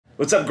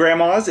What's up,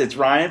 grandmas? It's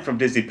Ryan from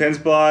Disney Pins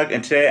Blog,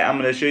 and today I'm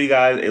going to show you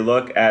guys a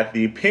look at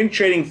the Pin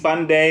Trading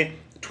Fun Day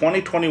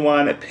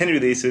 2021 pin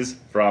releases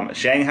from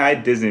Shanghai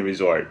Disney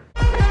Resort.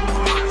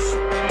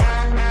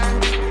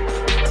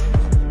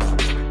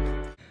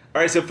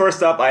 Alright, so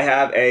first up I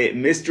have a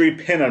mystery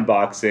pin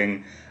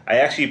unboxing. I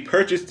actually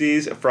purchased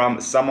these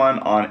from someone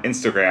on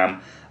Instagram.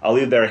 I'll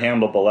leave their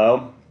handle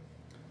below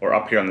or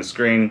up here on the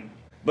screen.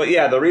 But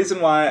yeah, the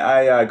reason why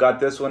I got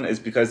this one is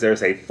because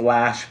there's a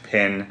flash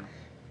pin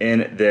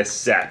in this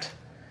set.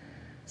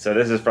 So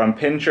this is from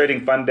Pin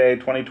Trading Fun Day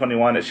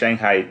 2021 at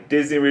Shanghai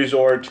Disney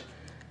Resort.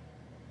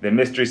 The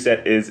mystery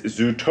set is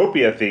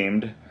Zootopia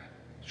themed. I'm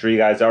sure you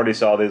guys already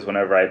saw these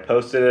whenever I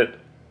posted it.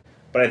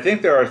 But I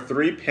think there are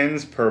 3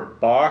 pins per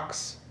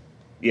box.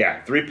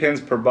 Yeah, 3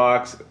 pins per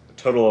box, a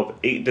total of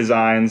 8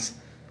 designs.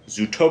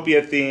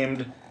 Zootopia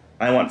themed.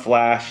 I want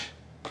flash.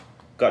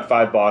 Got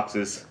 5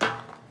 boxes.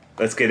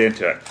 Let's get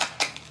into it.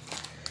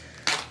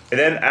 And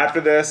then after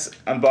this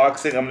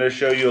unboxing, I'm going to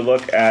show you a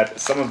look at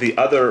some of the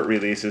other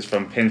releases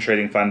from Pin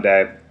Trading Fun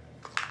Day.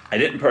 I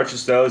didn't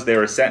purchase those. They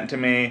were sent to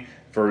me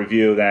for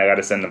review, then I got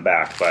to send them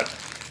back. But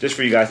just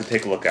for you guys to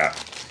take a look at.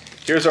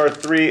 Here's our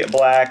 3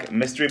 black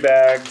mystery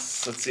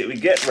bags. Let's see what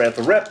we get right off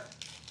the rip.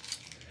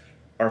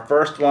 Our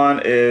first one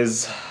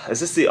is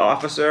this the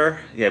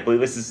officer? Yeah, I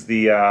believe this is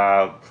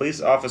the police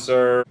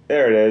officer.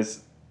 There it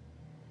is.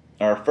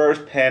 Our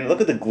first pin. Look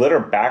at the glitter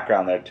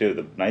background there too.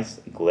 The nice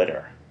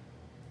glitter.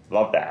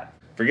 Love that.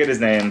 Forget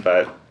his name,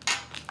 but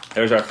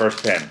there's our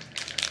first pin.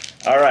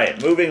 Alright,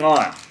 moving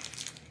on.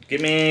 Give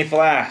me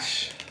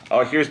flash.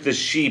 Oh, here's the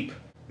sheep.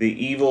 The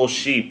evil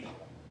sheep.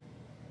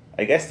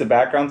 I guess the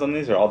backgrounds on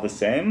these are all the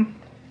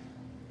same.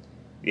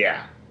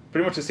 Yeah,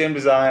 pretty much the same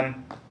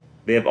design.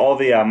 They have all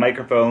the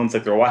microphones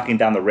like they're walking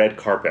down the red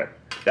carpet.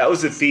 That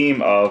was the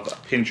theme of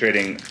Pin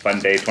Trading Fun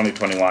Day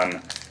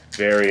 2021.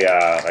 Very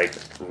like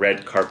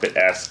red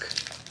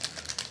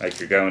carpet-esque, like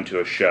you're going to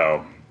a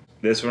show.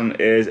 This one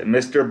is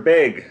Mr.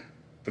 Big,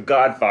 the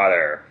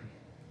Godfather.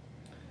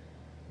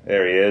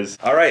 There he is.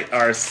 Alright,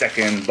 our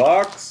second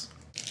box,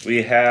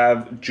 we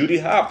have Judy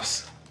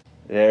Hopps.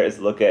 There is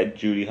a look at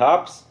Judy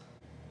Hopps.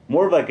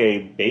 More of like a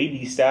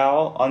baby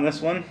style on this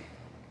one.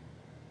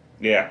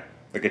 Yeah,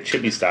 like a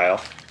chibi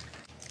style.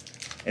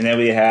 And then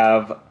we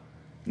have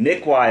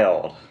Nick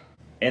Wilde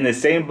in the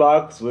same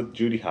box with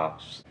Judy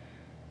Hopps.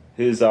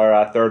 Who's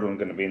our third one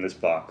going to be in this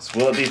box?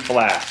 Will it be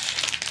Flash?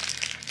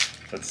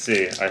 Let's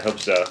see, I hope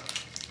so.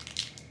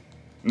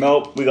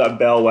 Nope, we got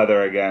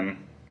Bellwether again.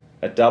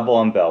 A double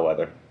on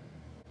Bellwether.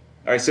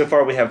 Alright, so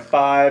far we have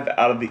 5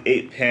 out of the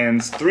 8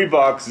 pins, 3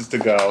 boxes to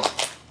go.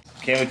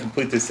 Can we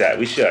complete this set?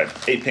 We should.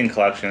 8 pin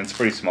collection, it's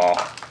pretty small.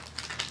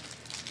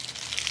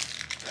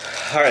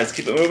 Alright, let's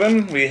keep it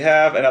moving. We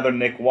have another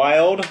Nick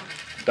Wilde,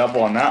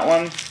 double on that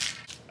one.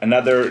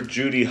 Another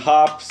Judy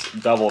Hopps,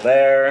 double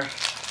there.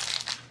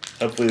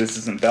 Hopefully this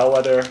isn't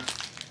Bellwether.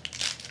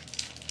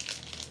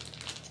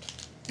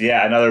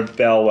 Yeah, another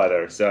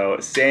Bellwether. So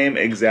same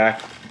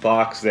exact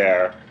box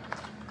there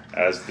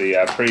as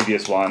the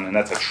previous one, and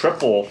that's a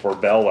triple for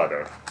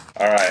Bellwether.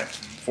 Alright,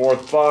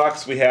 4th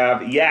box we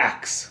have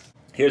Yaks.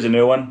 Here's a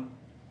new one.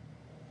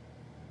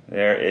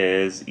 There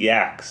is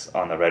Yaks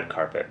on the red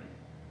carpet.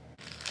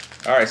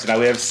 Alright, so now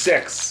we have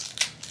 6.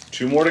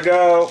 2 more to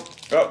go.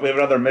 Oh, we have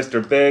another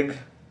Mr. Big.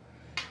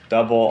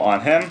 Double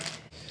on him.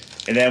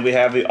 And then we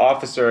have the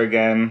officer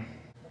again.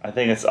 I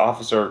think it's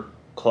Officer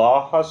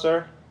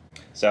Clawhusser.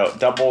 So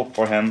double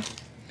for him.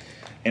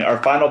 And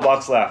our final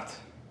box left.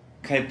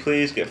 Can I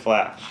please get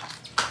Flash?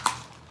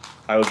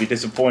 I would be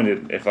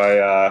disappointed if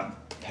I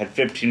had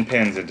 15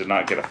 pins and did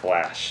not get a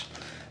Flash.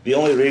 The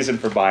only reason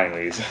for buying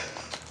these.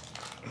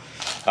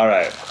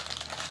 Alright.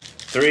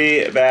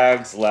 3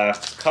 bags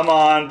left. Come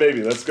on,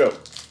 baby, let's go.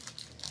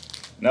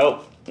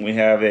 Nope. We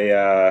have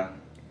a,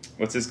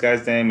 what's this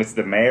guy's name? It's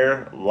the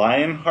Mayor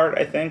Lionheart,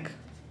 I think.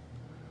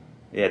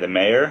 Yeah, the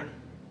Mayor.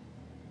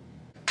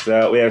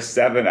 So we have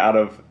 7 out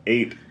of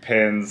 8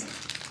 pins.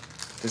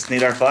 Just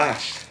need our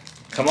Flash.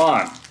 Come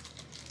on.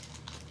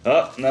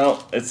 Oh,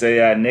 no, it's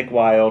a Nick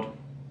Wilde.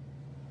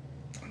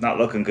 Not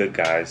looking good,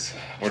 guys.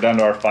 We're down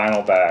to our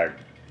final bag.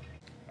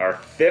 Our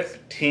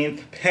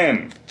 15th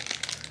pin.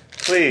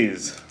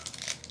 Please.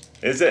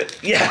 Is it?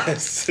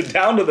 Yes!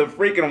 Down to the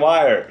freaking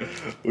wire.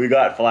 We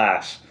got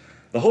Flash.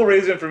 The whole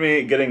reason for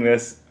me getting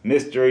this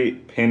mystery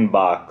pin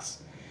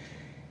box.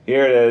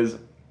 Here it is.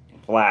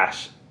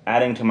 Flash.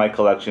 Adding to my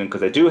collection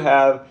because I do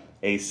have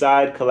a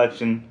side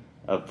collection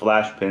of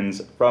Flash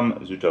pins from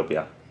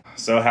Zootopia.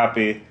 So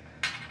happy.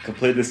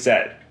 Complete the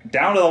set.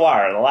 Down to the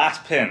wire. The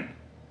last pin.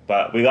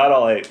 But we got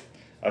all 8.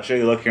 I'll show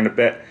you a look here in a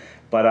bit.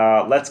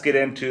 But let's get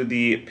into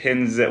the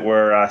pins that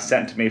were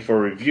sent to me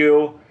for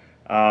review.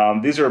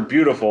 These are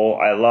beautiful.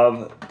 I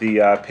love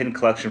the pin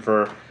collection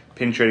for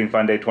Pin Trading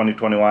Fun Day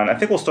 2021. I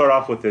think we'll start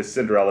off with this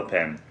Cinderella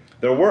pin.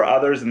 There were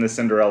others in the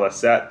Cinderella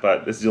set,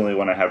 but this is the only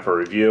one I have for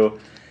review.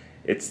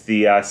 It's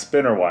the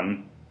spinner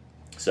one.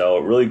 So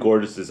really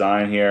gorgeous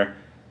design here.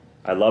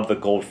 I love the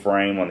gold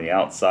frame on the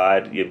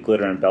outside. You have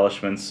glitter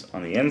embellishments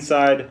on the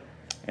inside.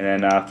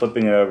 And then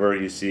flipping it over,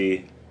 you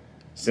see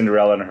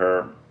Cinderella in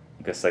her,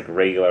 I guess, like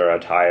regular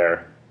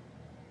attire.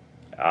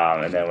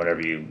 And then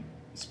whenever you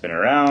spin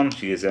around,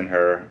 she is in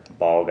her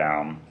ball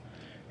gown,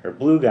 her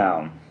blue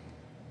gown.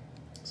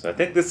 So I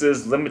think this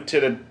is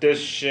limited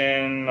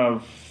edition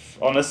of,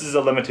 oh, this is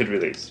a limited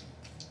release.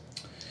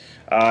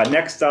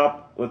 Next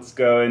up, let's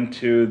go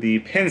into the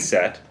pin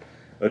set,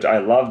 which I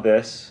love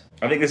this.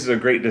 I think this is a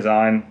great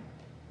design.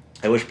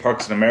 I wish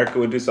Parks in America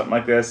would do something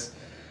like this.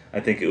 I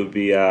think it would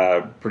be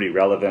pretty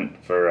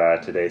relevant for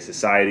today's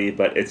society,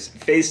 but it's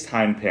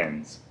FaceTime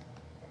pins.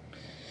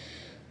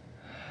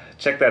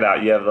 Check that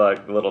out. You have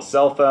like a little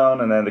cell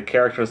phone, and then the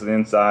characters on the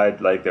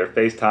inside, like they're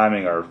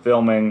FaceTiming or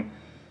filming.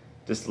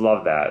 Just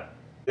love that.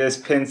 This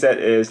pin set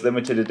is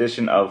limited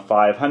edition of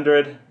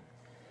 500.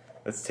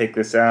 Let's take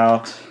this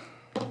out.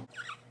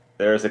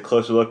 There's a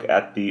closer look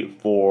at the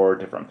 4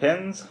 different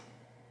pins.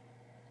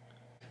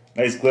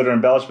 Nice glitter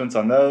embellishments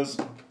on those.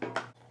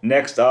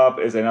 Next up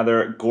is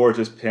another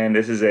gorgeous pin.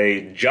 This is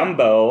a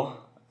jumbo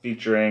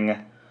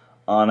featuring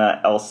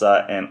Anna,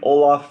 Elsa, and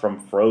Olaf from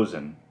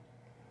Frozen.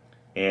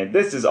 And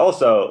this is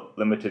also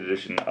limited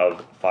edition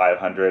of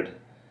 500. You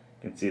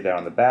can see that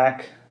on the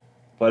back.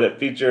 But it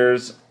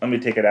features, let me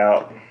take it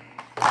out.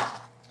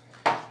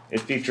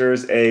 It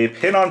features a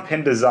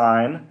pin-on-pin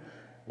design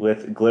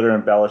with glitter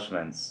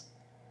embellishments.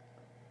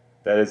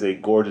 That is a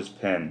gorgeous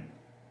pin.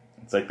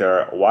 It's like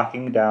they're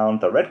walking down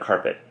the red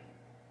carpet.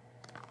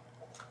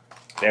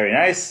 Very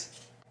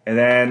nice. And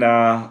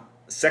then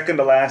second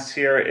to last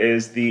here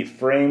is the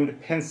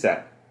framed pin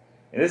set.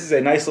 And this is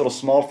a nice little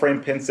small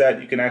frame pin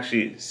set. You can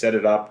actually set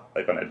it up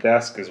like on a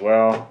desk as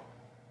well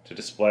to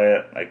display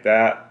it like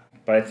that.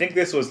 But I think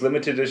this was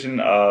limited edition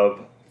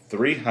of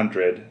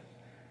 300.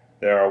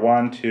 There are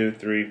 1, 2,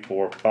 3,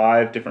 4,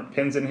 5 different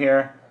pins in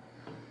here.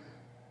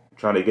 I'm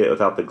trying to get it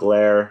without the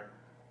glare.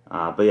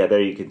 But yeah,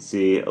 there you can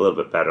see a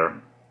little bit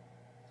better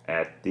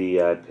at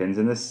the pins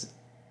in this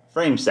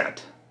frame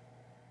set.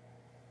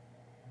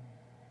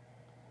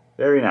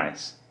 Very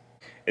nice.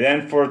 And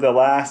then for the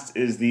last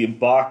is the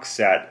box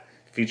set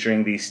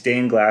featuring the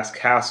stained glass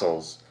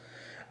castles.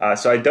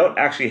 So I don't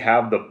actually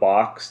have the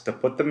box to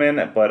put them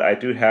in, but I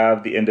do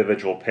have the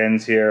individual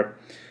pins here.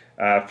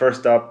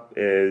 First up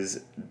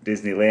is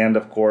Disneyland,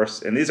 of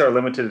course, and these are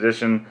limited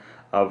edition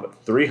of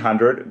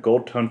 300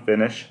 gold tone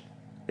finish.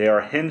 They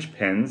are hinge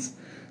pins,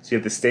 so you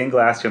have the stained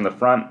glass here on the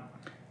front.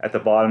 At the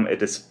bottom it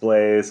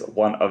displays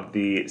one of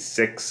the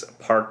 6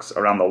 parks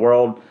around the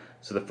world.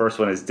 So the first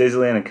one is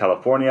Disneyland in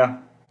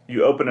California.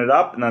 You open it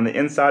up, and on the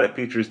inside it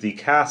features the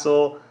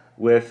castle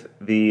with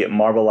the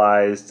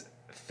marbleized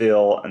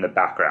fill in the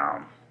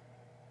background.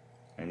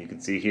 And you can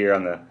see here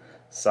on the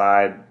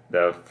side,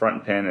 the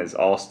front pin is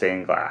all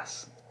stained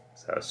glass.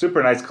 So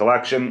super nice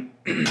collection.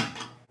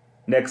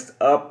 Next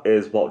up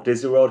is Walt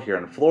Disney World here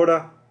in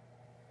Florida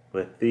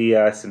with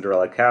the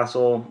Cinderella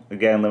Castle.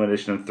 Again, limited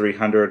edition of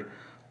 300.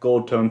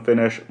 Gold tone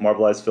finish,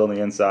 marbleized fill on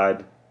the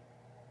inside.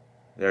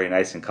 Very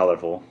nice and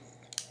colorful.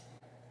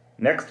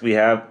 Next we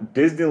have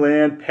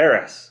Disneyland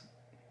Paris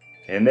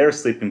and their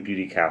Sleeping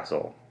Beauty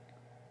Castle.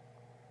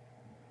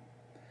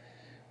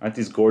 Aren't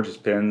these gorgeous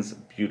pins?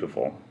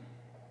 Beautiful.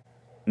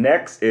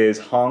 Next is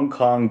Hong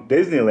Kong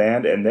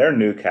Disneyland and their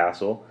new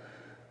castle.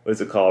 What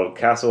is it called?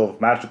 Castle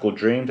of Magical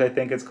Dreams, I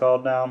think it's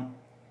called now.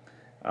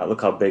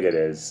 Look how big it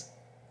is.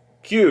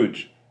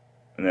 Huge!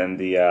 And then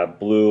the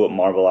blue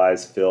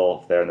marbleized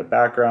fill there in the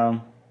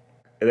background.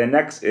 And then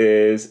next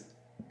is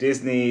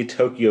Disney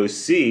Tokyo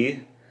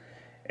Sea.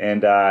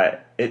 And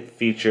it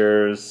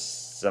features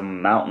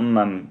some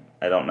mountain.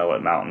 I don't know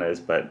what mountain is,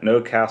 but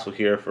no castle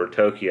here for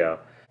Tokyo.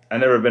 I've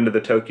never been to the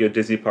Tokyo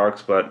Disney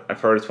parks, but I've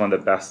heard it's one of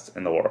the best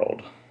in the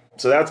world.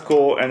 So that's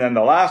cool. And then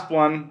the last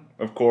one,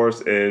 of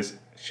course, is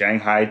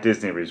Shanghai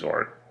Disney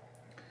Resort,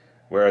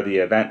 where the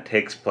event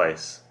takes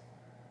place.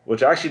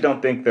 Which I actually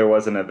don't think there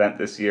was an event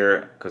this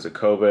year because of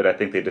COVID. I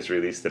think they just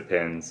released the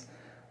pins.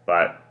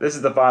 But this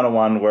is the final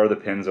one where the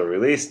pins are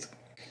released.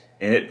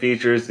 And it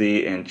features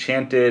the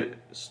Enchanted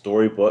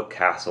Storybook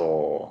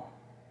Castle.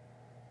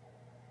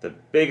 The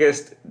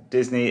biggest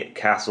Disney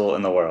castle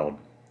in the world.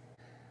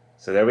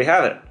 So there we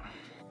have it.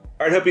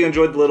 Alright, hope you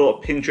enjoyed the little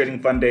Pin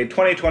Trading Fun Day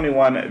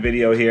 2021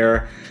 video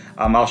here.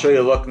 I'll show you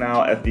a look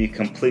now at the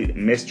complete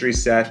mystery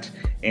set.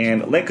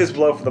 And link is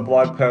below for the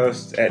blog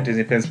post at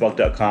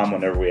DisneyPinsBulk.com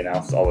whenever we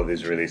announce all of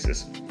these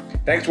releases.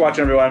 Thanks for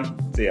watching,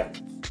 everyone. See ya.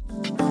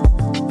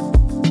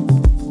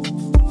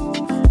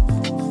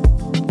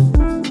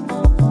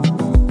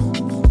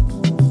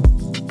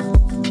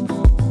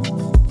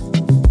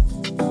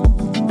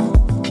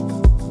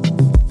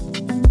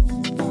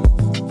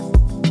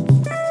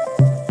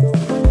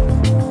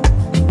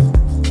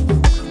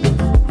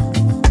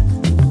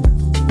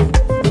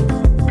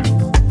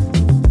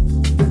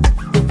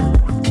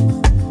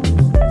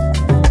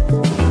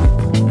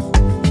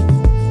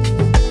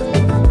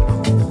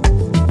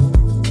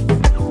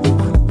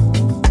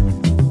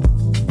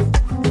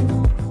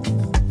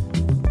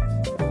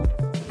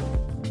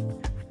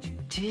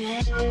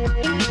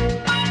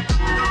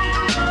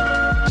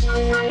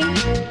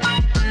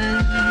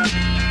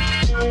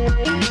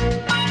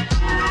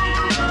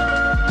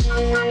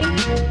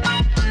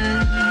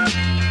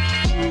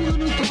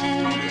 One